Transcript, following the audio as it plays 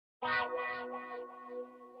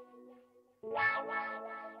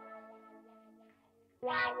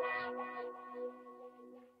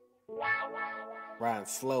Riding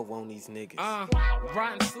slow on these niggas.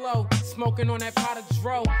 Riding slow, smoking on that pot of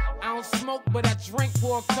dro. I don't smoke, but I drink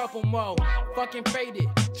for a couple more. Fucking faded,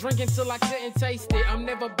 drinking till I couldn't taste it. I'm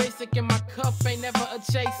never basic and my cup ain't never a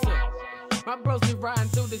chaser. My bros be riding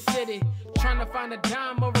through the city, trying to find a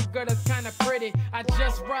dime or a girl that's kinda pretty. I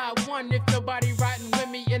just ride one if nobody riding with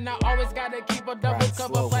me, and I always gotta keep a double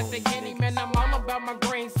cup of plastic candy. Man, I'm all about my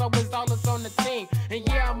green, so it's all that's on the team. And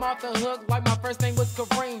yeah, I'm off the hook like my first name was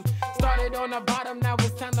Kareem. Started on the bottom, now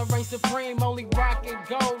it's time to reign supreme. Only rock and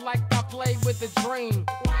gold like I played with a dream.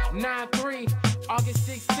 9-3, August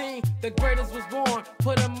 16, the greatest was born,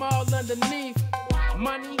 put them all underneath.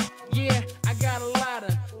 Money, yeah, I got a lot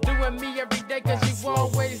of. Doing me every day cause you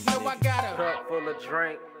always know I got a cup full of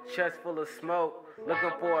drink, chest full of smoke.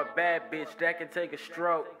 Looking for a bad bitch that can take a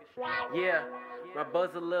stroke. Yeah, my buzz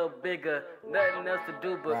a little bigger, nothing else to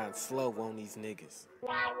do but riding slow on these niggas.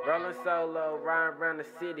 Rolling solo, riding around the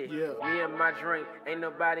city. Me and my drink, ain't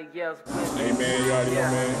nobody else with me. Hey man, you already know,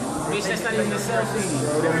 man. Bitch, that's not even a selfie.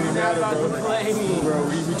 Bro, don't even matter, bro. Bro,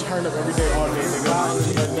 we turn up every day, all day, nigga.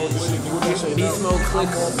 BMC, bitch.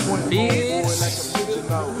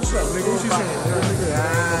 What's up, nigga? What you saying?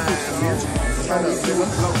 Turn up,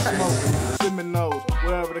 nigga. Seminoles,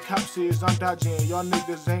 wherever the cops is, I'm dodging. Y'all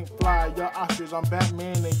niggas ain't fly, y'all ostrich. I'm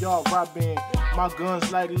Batman and y'all robbing. My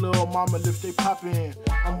guns like little mama lift, they poppin'.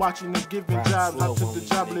 I'm watching them giving jobs, I took the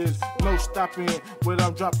jobless. No stopping, when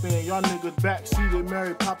I'm dropping. Y'all niggas backseated,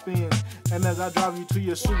 Mary Poppins. And as I drive you to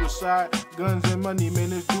your suicide, guns and money, man,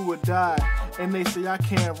 this do or die. And they say I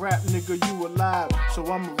can't rap, nigga, you alive. So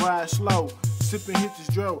I'ma ride slow, sippin' hit this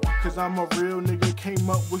dro, cause I'm a real nigga, came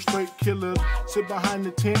up with straight killers. Sit behind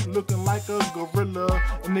the tent looking like a gorilla.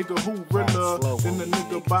 A nigga who realer than the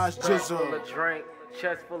nigga buys jizzle. Full of drink,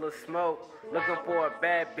 chest full of smoke. Looking for a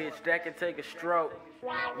bad bitch that can take a stroke.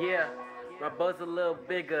 Yeah, my buzz a little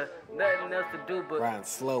bigger, nothing else to do but riding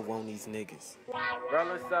slow on these niggas.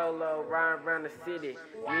 Rolling solo, riding around the city.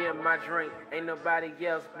 Me and my drink, ain't nobody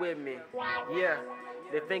else with me. Yeah,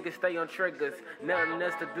 their fingers stay on triggers, nothing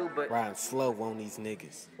else to do but riding slow on these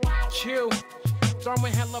niggas. Chill,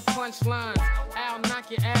 throwing hella punchlines. I'll knock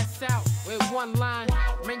your ass out with one line.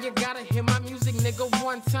 Man, you gotta hear my music, nigga,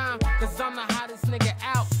 one time. Cause I'm the hottest nigga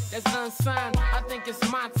out that's unsigned. I think it's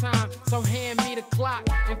my time, so hand me the clock.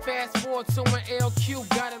 And fast forward to an LQ,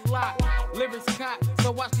 got it locked. Lyrics cocked,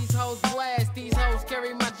 so watch these hoes blast. These hoes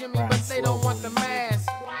carry my Jimmy, but they don't want the mask.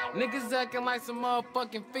 Niggas acting like some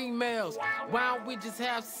motherfucking females. Why don't we just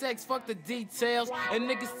have sex, fuck the details. And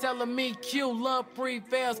niggas telling me Q love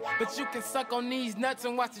pre-fails, but you can suck on these nuts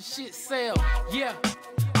and watch the shit sell. Yeah,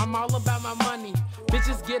 I'm all about my money.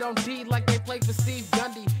 Bitches get on D like they play for Steve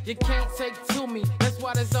Gundy. You can't take to me, that's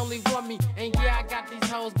why there's only one me. And yeah, I got these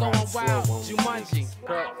hoes going wild, Jumanji.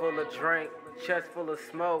 Cup full of drink, chest full of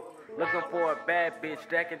smoke. Looking for a bad bitch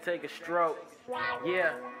that can take a stroke.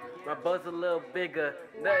 Yeah, my buzz a little bigger,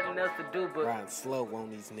 nothing else to do but riding slow on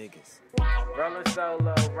these niggas. Rolling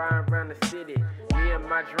solo, riding around the city. Me and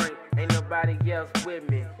my drink, ain't nobody else with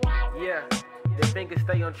me. Yeah, their fingers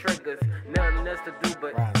stay on triggers, nothing else to do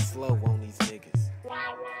but riding slow on these niggas.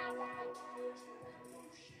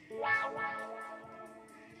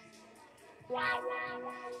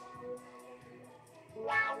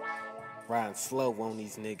 Riding slow on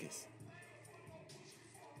these niggas.